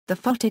The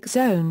photic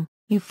zone,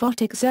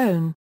 euphotic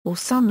zone, or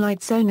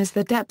sunlight zone is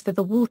the depth of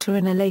the water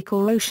in a lake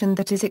or ocean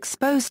that is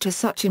exposed to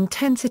such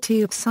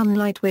intensity of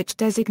sunlight which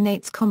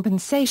designates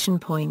compensation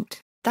point,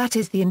 that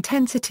is the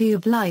intensity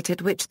of light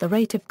at which the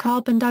rate of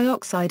carbon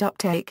dioxide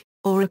uptake,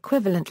 or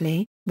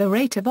equivalently, the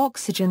rate of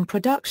oxygen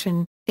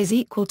production, is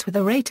equal to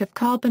the rate of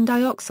carbon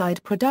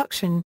dioxide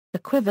production,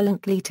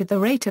 equivalently to the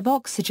rate of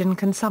oxygen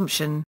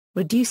consumption,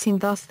 reducing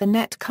thus the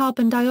net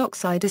carbon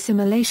dioxide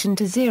assimilation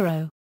to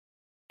zero.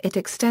 It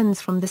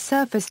extends from the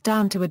surface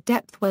down to a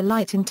depth where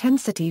light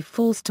intensity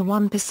falls to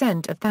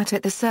 1% of that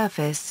at the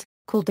surface,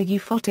 called the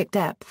euphotic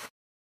depth.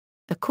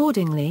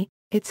 Accordingly,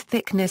 its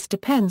thickness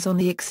depends on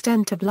the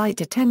extent of light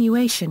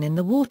attenuation in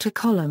the water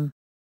column.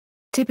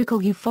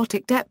 Typical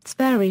euphotic depths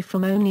vary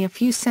from only a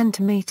few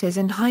centimeters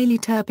in highly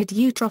turbid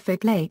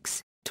eutrophic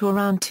lakes, to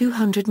around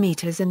 200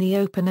 meters in the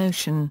open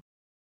ocean.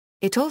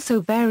 It also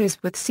varies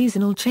with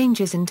seasonal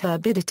changes in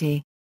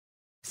turbidity.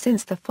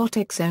 Since the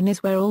photic zone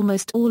is where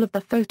almost all of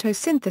the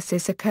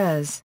photosynthesis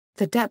occurs,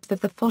 the depth of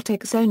the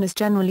photic zone is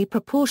generally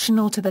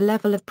proportional to the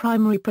level of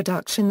primary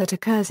production that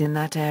occurs in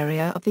that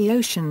area of the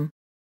ocean.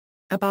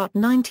 About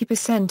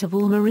 90% of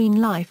all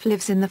marine life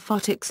lives in the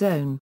photic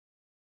zone.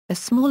 A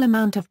small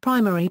amount of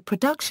primary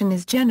production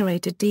is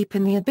generated deep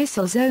in the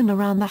abyssal zone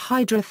around the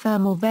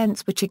hydrothermal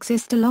vents which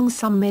exist along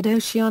some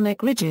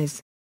mid-oceanic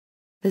ridges.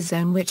 The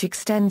zone which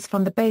extends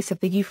from the base of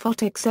the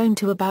euphotic zone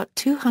to about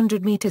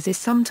 200 meters is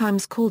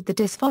sometimes called the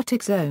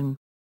dysphotic zone.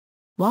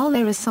 While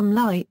there is some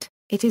light,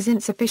 it is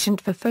insufficient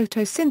for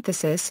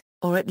photosynthesis,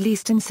 or at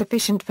least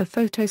insufficient for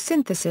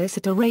photosynthesis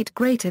at a rate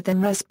greater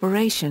than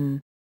respiration.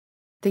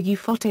 The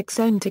euphotic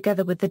zone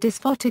together with the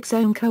dysphotic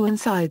zone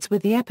coincides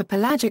with the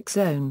epipelagic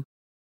zone.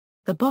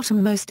 The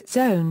bottommost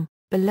zone,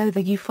 below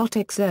the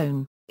euphotic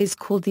zone, is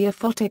called the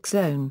aphotic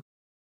zone.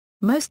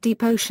 Most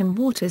deep ocean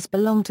waters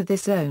belong to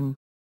this zone.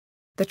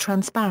 The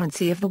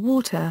transparency of the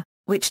water,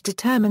 which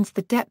determines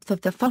the depth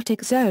of the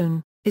photic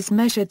zone, is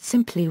measured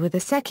simply with a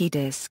Secchi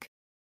disc.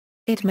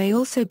 It may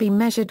also be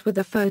measured with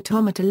a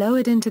photometer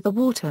lowered into the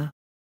water.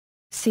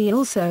 See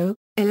also,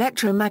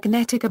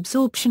 electromagnetic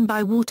absorption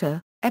by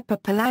water,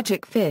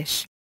 epipelagic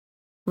fish.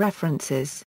 References